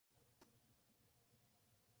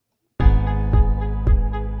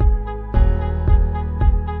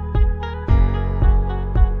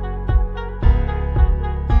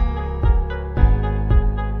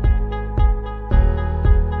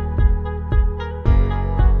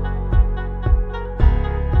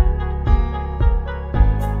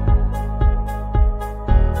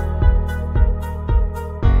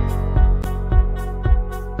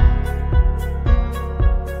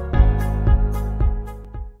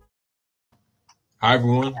Hi,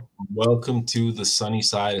 everyone. Welcome to the sunny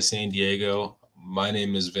side of San Diego. My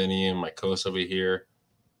name is Vinnie, and my co-host over here,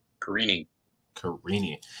 Carini.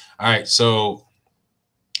 Carini. All right, so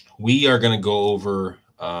we are going to go over,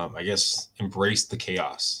 embrace the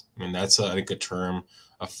chaos. I mean, that's, I think, a term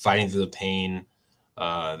of fighting through the pain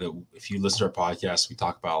that if you listen to our podcast, we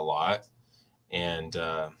talk about a lot. And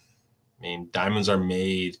I mean, diamonds are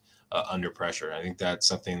made under pressure. I think that's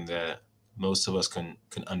something that most of us can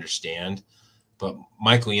understand. But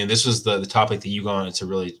Michael, this was the topic that you wanted to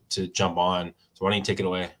really to jump on. So why don't you take it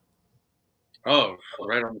away? Oh,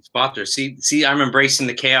 right on the spot there. See, I'm embracing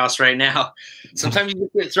the chaos right now. Sometimes you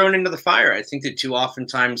get thrown into the fire. I think that too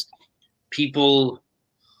oftentimes people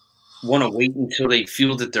want to wait until they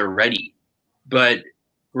feel that they're ready, but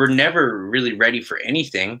we're never really ready for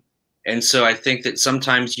anything. And so I think that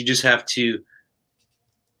sometimes you just have to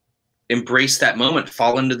embrace that moment,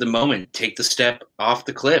 fall into the moment, take the step off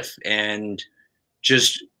the cliff, and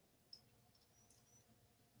just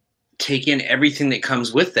take in everything that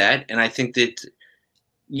comes with that. And I think that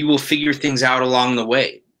you will figure things out along the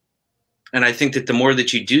way. And I think that the more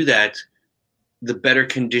that you do that, the better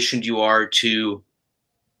conditioned you are to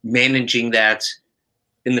managing that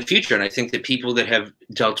in the future. And I think that people that have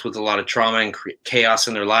dealt with a lot of trauma and chaos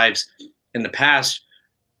in their lives in the past,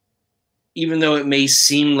 even though it may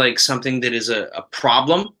seem like something that is a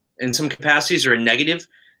problem in some capacities or a negative,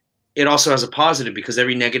 it also has a positive, because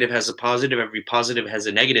every negative has a positive, every positive has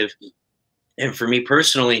a negative. And for me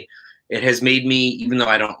personally, it has made me, even though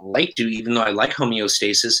I don't like to, even though I like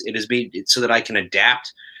homeostasis, it has made it so that I can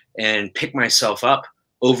adapt and pick myself up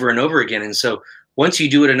over and over again. And so once you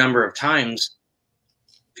do it a number of times,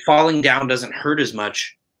 falling down doesn't hurt as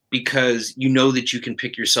much, because you know that you can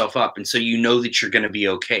pick yourself up. And so you know that you're going to be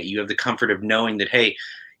okay. You have the comfort of knowing that, hey,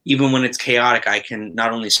 even when it's chaotic, I can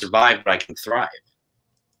not only survive, but I can thrive.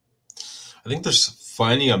 I think there's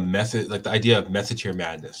finding a method, like the idea of method to your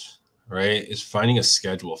madness, right? Is finding a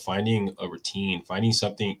schedule, finding a routine, finding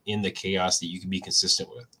something in the chaos that you can be consistent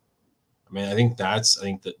with. I mean, I think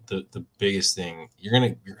the biggest thing.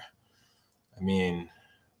 I mean,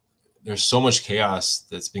 there's so much chaos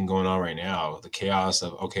that's been going on right now. The chaos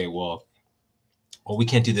of, okay, well, we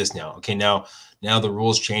can't do this now. Okay, now the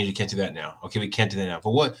rules change. You can't do that now. Okay, we can't do that now.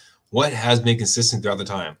 But what has been consistent throughout the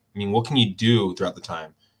time? I mean, what can you do throughout the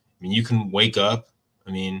time? I mean, you can wake up.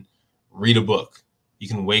 I mean, read a book. You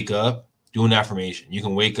can wake up, do an affirmation. You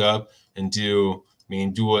can wake up and do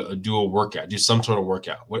a workout, do some sort of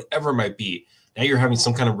workout, whatever it might be. Now you're having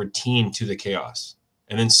some kind of routine to the chaos,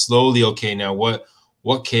 and then slowly, okay, now what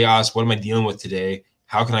chaos? What am I dealing with today?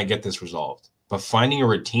 How can I get this resolved? But finding a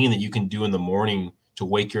routine that you can do in the morning to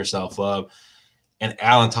wake yourself up and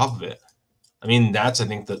add on top of it. I mean, that's, I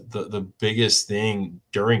think, the biggest thing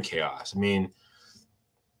during chaos. I mean,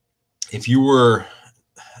 if you were,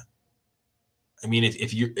 I mean,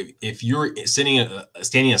 if you're standing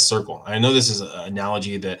in a circle, I know this is an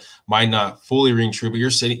analogy that might not fully ring true, but you're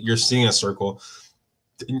sitting in a circle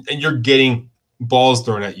and you're getting balls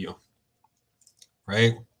thrown at you,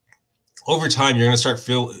 right? Over time, you're going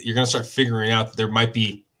to start figuring out that there might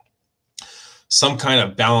be some kind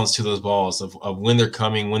of balance to those balls of when they're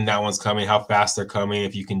coming, when that one's coming, how fast they're coming,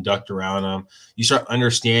 if you can duck around them. You start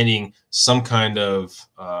understanding some kind of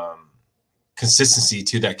consistency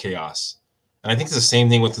to that chaos. And I think it's the same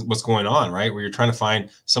thing with what's going on, right? Where you're trying to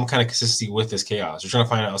find some kind of consistency with this chaos. You're trying to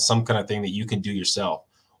find out some kind of thing that you can do yourself,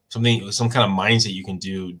 some kind of mindset you can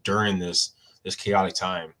do during this chaotic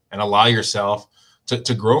time, and allow yourself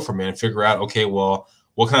to grow from it and figure out, okay, well,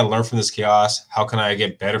 what can I learn from this chaos? How can I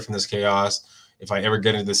get better from this chaos? If I ever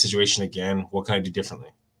get into this situation again, what can I do differently?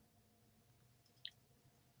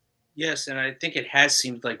 Yes, and I think it has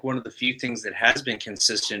seemed like one of the few things that has been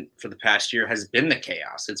consistent for the past year has been the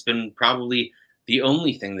chaos. It's been probably the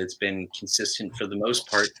only thing that's been consistent for the most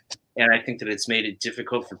part. And I think that it's made it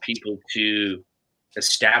difficult for people to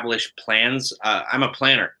establish plans. I'm a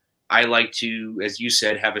planner. I like to, as you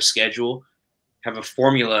said, have a schedule, have a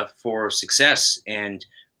formula for success. And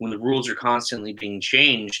when the rules are constantly being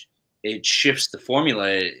changed, it shifts the formula.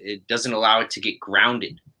 It doesn't allow it to get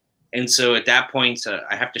grounded. And so at that point,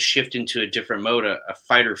 I have to shift into a different mode, a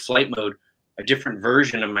fight or flight mode, a different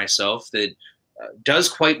version of myself that does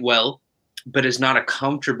quite well, but is not a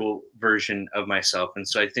comfortable version of myself. And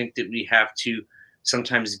so I think that we have to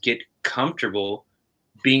sometimes get comfortable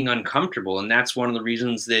being uncomfortable. And that's one of the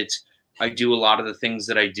reasons that I do a lot of the things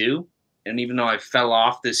that I do. And even though I fell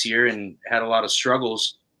off this year and had a lot of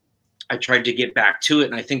struggles, I tried to get back to it.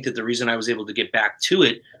 And I think that the reason I was able to get back to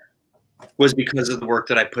it was because of the work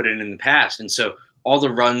that I put in the past. And so all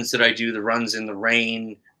the runs that I do, the runs in the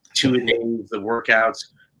rain, 2 a days, the workouts,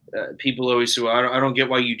 People always say, well, I don't get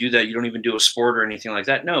why you do that. You don't even do a sport or anything like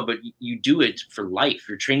that. No, but you do it for life.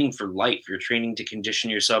 You're training for life. You're training to condition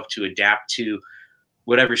yourself to adapt to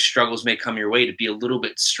whatever struggles may come your way, to be a little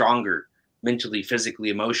bit stronger mentally, physically,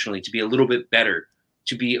 emotionally, to be a little bit better,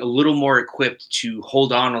 to be a little more equipped, to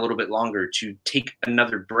hold on a little bit longer, to take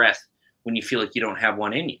another breath when you feel like you don't have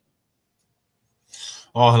one in you.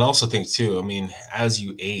 Oh, and I also think too, I mean, as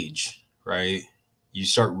you age, right, you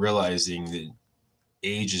start realizing that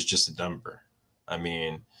age is just a number. I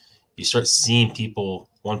mean, you start seeing people,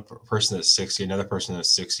 one person that's 60, another person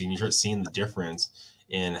that's 60, and you start seeing the difference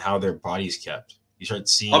in how their body's kept. You start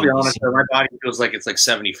I'll be seeing, honest, my body feels like it's like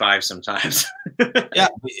 75 sometimes. yeah,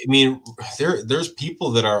 I mean, there's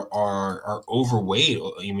people that are overweight.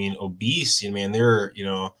 I mean, obese. I mean, they're, you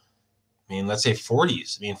know, I mean, let's say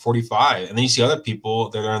 40s. I mean, 45, and then you see other people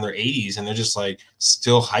that are in their 80s, and they're just like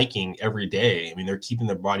still hiking every day. I mean, they're keeping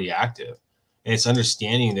their body active, and it's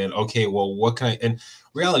understanding that, okay, well, what can I? And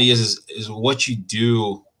reality is what you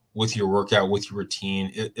do with your workout, with your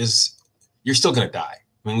routine, is you're still going to die.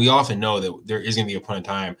 I mean, we often know that there is going to be a point in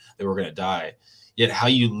time that we're going to die. Yet, how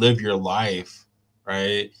you live your life,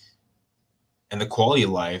 right, and the quality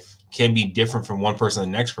of life can be different from one person to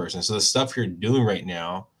the next person. So the stuff you're doing right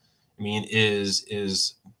now, I mean,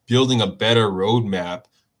 is building a better roadmap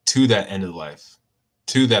to that end of life,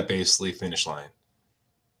 to that basically finish line.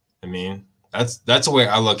 I mean, that's the way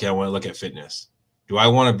I look at when I look at fitness. Do I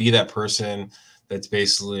want to be that person that's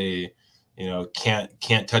basically, you know, can't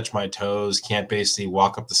touch my toes, can't basically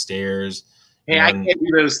walk up the stairs, you Hey, know, I and can't do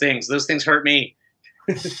those things. Those things hurt me.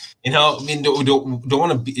 you know, I mean, do I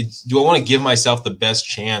want to be? Do I want to give myself the best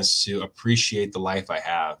chance to appreciate the life I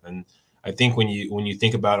have? And I think when you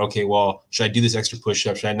think about, okay, well, should I do this extra push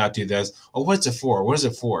up? Should I not do this? Oh, what's it for? What is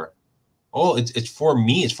it for? Oh, it's for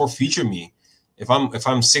me. It's for future me. If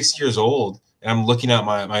I'm 6 years old and I'm looking at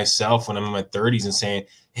myself when I'm in my 30s and saying,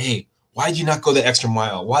 hey, why did you not go the extra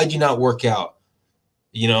mile? Why did you not work out?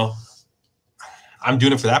 You know, I'm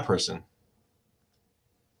doing it for that person.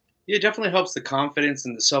 Yeah, it definitely helps the confidence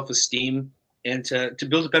and the self-esteem and to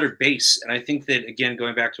build a better base. And I think that, again,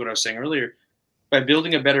 going back to what I was saying earlier, by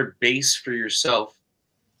building a better base for yourself,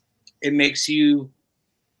 it makes you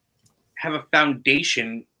have a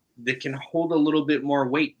foundation that can hold a little bit more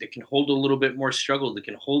weight, that can hold a little bit more struggle, that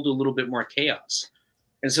can hold a little bit more chaos.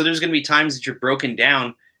 And so there's going to be times that you're broken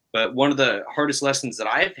down. But one of the hardest lessons that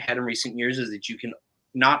I've had in recent years is that you can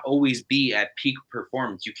not always be at peak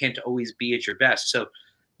performance. You can't always be at your best. So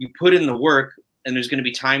you put in the work, and there's going to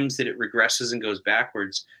be times that it regresses and goes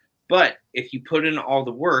backwards. But if you put in all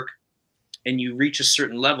the work and you reach a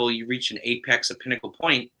certain level, you reach an apex, a pinnacle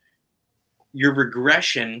point, your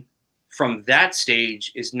regression from that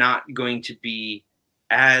stage is not going to be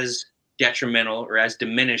as detrimental or as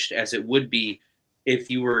diminished as it would be if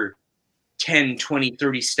you were 10, 20,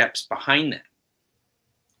 30 steps behind that.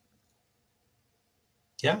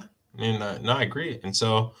 Yeah, I mean, no, I agree. And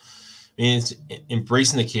so, I mean, it's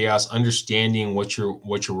embracing the chaos, understanding what you're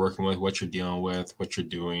working with, what you're dealing with, what you're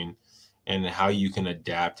doing, and how you can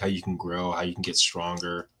adapt, how you can grow, how you can get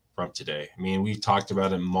stronger from today. I mean, we've talked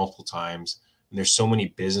about it multiple times, and there's so many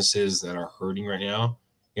businesses that are hurting right now.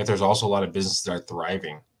 Yet there's also a lot of businesses that are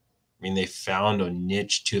thriving. I mean, they found a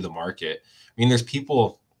niche to the market. I mean, there's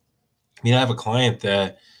people. I mean, I have a client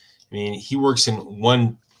that, I mean, he works in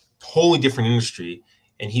one totally different industry,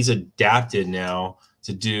 and he's adapted now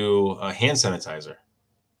to do hand sanitizer.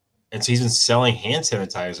 And so he's been selling hand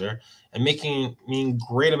sanitizer and making, I mean,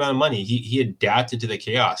 great amount of money. He adapted to the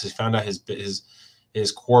chaos. He found out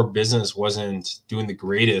his core business wasn't doing the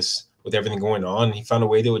greatest with everything going on. And he found a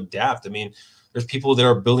way to adapt. I mean, there's people that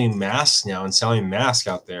are building masks now and selling masks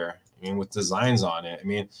out there. I mean, with designs on it. I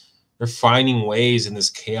mean, they're finding ways in this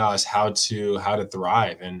chaos how to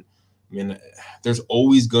thrive. And I mean, there's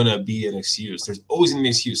always gonna be an excuse. There's always gonna be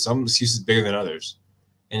an excuse. Some excuses bigger than others.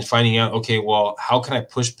 And finding out, okay, well, how can I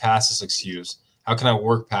push past this excuse? How can I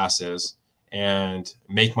work past this and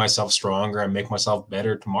make myself stronger and make myself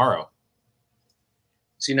better tomorrow?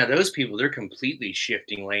 See, now those people, they're completely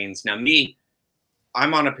shifting lanes. Now, me,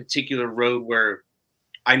 I'm on a particular road where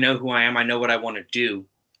I know who I am, I know what I want to do,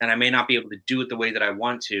 and I may not be able to do it the way that I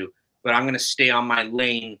want to, but I'm going to stay on my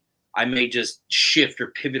lane. I may just shift or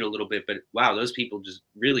pivot a little bit, but wow, those people just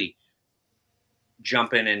really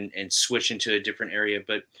jump in and switch into a different area.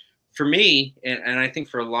 But for me, and I think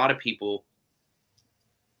for a lot of people,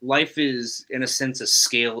 life is, in a sense, a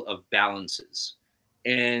scale of balances.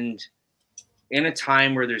 And in a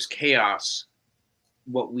time where there's chaos,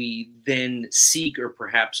 what we then seek or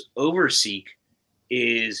perhaps overseek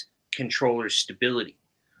is controller stability.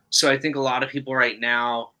 So I think a lot of people right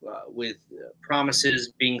now, with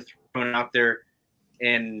promises being thrown out there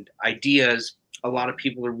and ideas, a lot of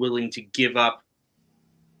people are willing to give up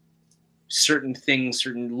certain things,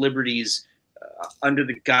 certain liberties, under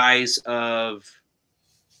the guise of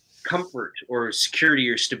comfort or security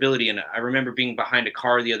or stability. And I remember being behind a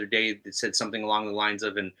car the other day that said something along the lines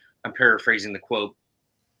of, and I'm paraphrasing the quote,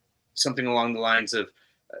 something along the lines of,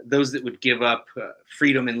 those that would give up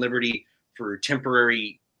freedom and liberty for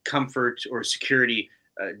temporary comfort or security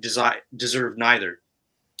deserve neither.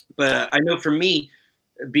 But I know for me,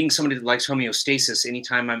 being somebody that likes homeostasis,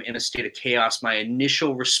 anytime I'm in a state of chaos, my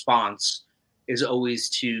initial response is always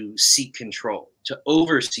to seek control, to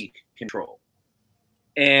overseek control.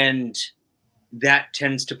 And that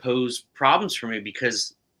tends to pose problems for me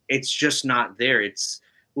because it's just not there. It's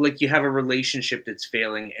like you have a relationship that's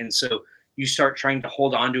failing. And so you start trying to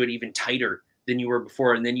hold on to it even tighter than you were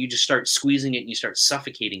before. And then you just start squeezing it and you start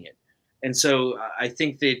suffocating it. And so I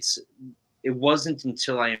think that it wasn't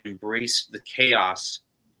until I embraced the chaos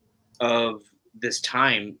of this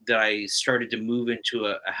time that I started to move into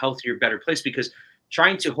a healthier, better place, because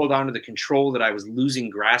trying to hold on to the control that I was losing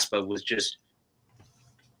grasp of was just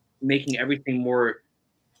making everything more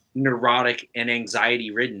neurotic and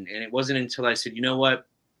anxiety ridden. And it wasn't until I said, you know what,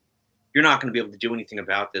 you're not going to be able to do anything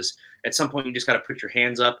about this. At some point, you just got to put your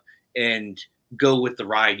hands up and go with the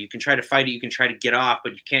ride. You can try to fight it, you can try to get off,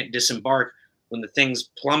 but you can't disembark when the thing's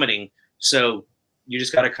plummeting. So you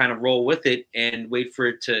just got to kind of roll with it and wait for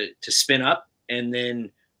it to spin up and then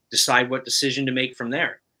decide what decision to make from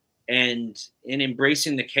there. And in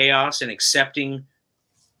embracing the chaos and accepting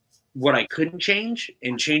what I couldn't change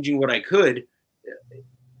and changing what I could,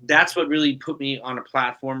 that's what really put me on a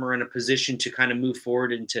platform or in a position to kind of move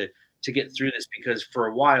forward and to get through this. Because for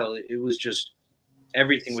a while, it was just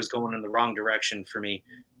everything was going in the wrong direction for me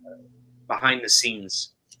behind the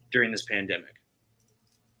scenes during this pandemic.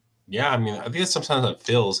 Yeah, I mean, I think that's sometimes how it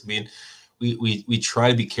feels. I mean, we try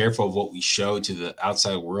to be careful of what we show to the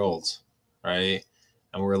outside world, right?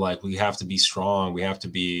 And we're like, we have to be strong. We have to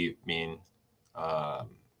be,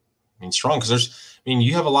 strong because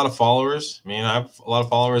you have a lot of followers. I mean, I have a lot of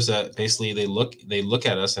followers that basically they look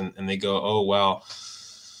at us and they go, oh, well,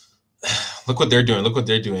 look what they're doing. Look what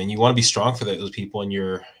they're doing. And you want to be strong for those people. And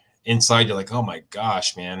you're inside, you're like, oh my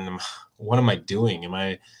gosh, man, what am I doing? Am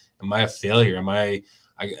I a failure? Why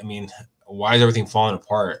is everything falling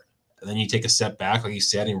apart? And then you take a step back, like you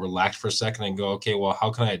said, and relax for a second and go, okay, well, how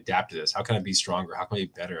can I adapt to this? How can I be stronger? How can I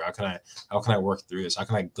be better? How can I work through this? How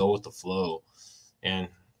can I go with the flow? And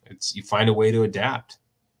you find a way to adapt.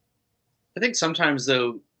 I think sometimes,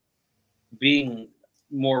 though, being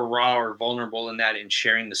more raw or vulnerable in that and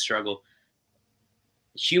sharing the struggle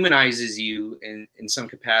humanizes you in some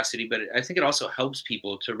capacity, but I think it also helps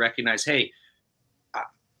people to recognize, hey,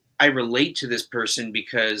 I relate to this person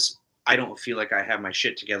because I don't feel like I have my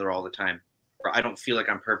shit together all the time, or I don't feel like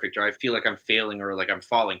I'm perfect, or I feel like I'm failing, or like I'm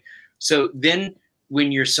falling. So then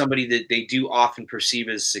when you're somebody that they do often perceive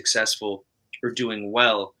as successful or doing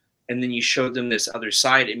well, and then you show them this other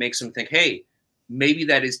side, it makes them think, hey, maybe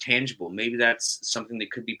that is tangible. Maybe that's something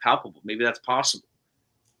that could be palpable. Maybe that's possible.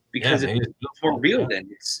 Because it's more real then.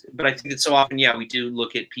 But I think that so often, we do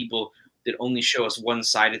look at people that only show us one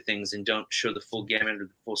side of things and don't show the full gamut or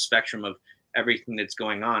the full spectrum of everything that's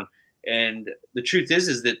going on. And the truth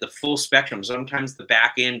is that the full spectrum, sometimes the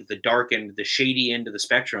back end, the dark end, the shady end of the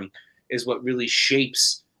spectrum is what really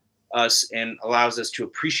shapes us and allows us to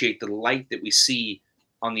appreciate the light that we see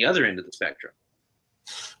on the other end of the spectrum.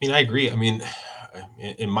 I agree.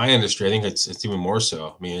 In my industry, I think it's even more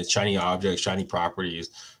so. It's shiny objects, shiny properties,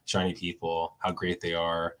 shiny people, how great they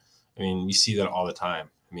are. We see that all the time.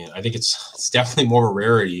 I think it's definitely more of a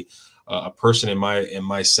rarity. A person in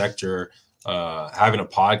my sector having a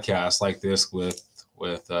podcast like this with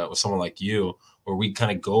someone like you, where we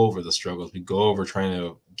kind of go over the struggles, we go over trying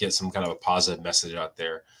to get some kind of a positive message out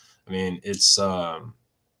there.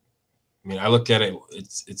 I look at it,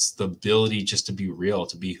 it's the ability just to be real,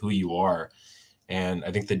 to be who you are. And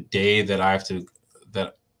I think the day that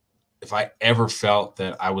that if I ever felt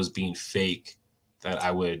that I was being fake, that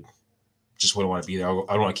I wouldn't want to be there. I would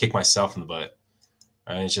want to kick myself in the butt.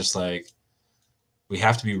 And it's just like, we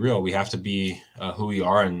have to be real. We have to be who we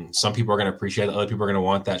are. And some people are going to appreciate it. Other people are going to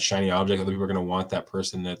want that shiny object. Other people are going to want that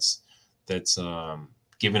person that's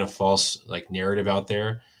giving a false narrative out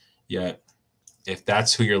there. Yet, if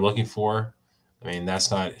that's who you're looking for,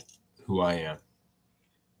 that's not who I am.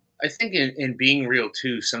 I think in being real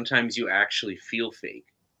too, sometimes you actually feel fake.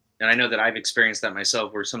 And I know that I've experienced that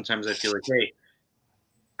myself, where sometimes I feel like, hey,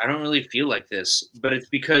 I don't really feel like this. But it's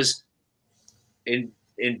because in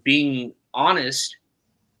being honest,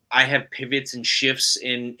 I have pivots and shifts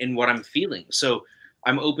in what I'm feeling. So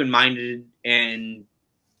I'm open-minded and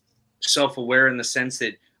self-aware in the sense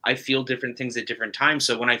that I feel different things at different times.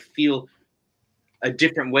 So when I feel a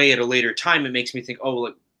different way at a later time, it makes me think, oh,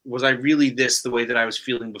 like, was I really this the way that I was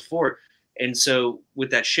feeling before? And so with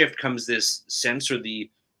that shift comes this sense, or the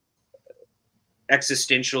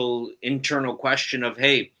existential internal question of,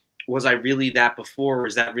 hey, was I really that before? Or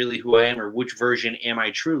is that really who I am? Or which version am I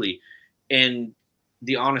truly? And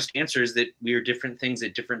the honest answer is that we are different things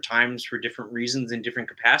at different times for different reasons and different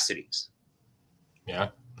capacities. Yeah,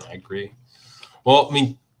 I agree. Well, I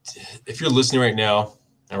mean, if you're listening right now,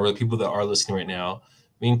 or the people that are listening right now,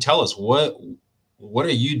 I mean, tell us what are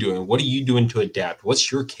you doing? What are you doing to adapt?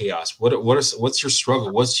 What's your chaos? What's your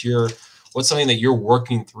struggle? What's something that you're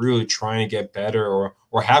working through, trying to get better,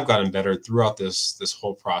 or have gotten better throughout this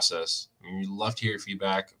whole process? I mean, we'd love to hear your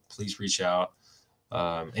feedback. Please reach out.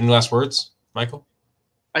 Any last words, Michael?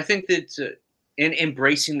 I think that in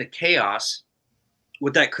embracing the chaos,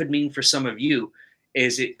 what that could mean for some of you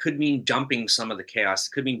is it could mean dumping some of the chaos.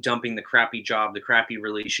 It could mean dumping the crappy job, the crappy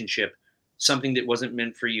relationship, something that wasn't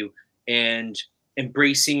meant for you, and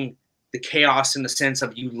embracing the chaos in the sense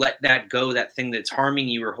of you let that go, that thing that's harming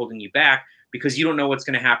you or holding you back, because you don't know what's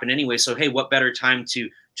going to happen anyway. So, hey, what better time to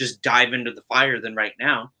just dive into the fire than right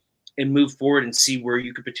now and move forward and see where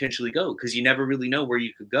you could potentially go? Because you never really know where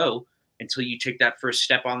you could go until you take that first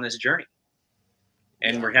step on this journey.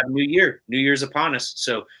 And Yeah. we're having New Year. New Year's upon us.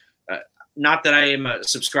 So, not that I am a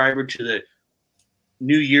subscriber to the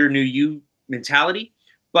New Year, New You mentality,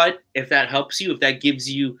 but if that helps you, if that gives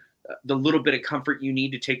you the little bit of comfort you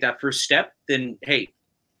need to take that first step, then hey,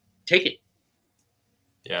 take it.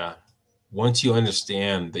 Yeah. Once you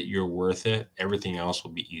understand that you're worth it, everything else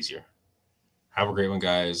will be easier. Have a great one,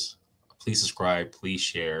 guys. Please subscribe, please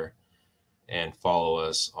share, and follow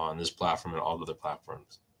us on this platform and all the other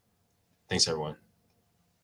platforms. Thanks, everyone.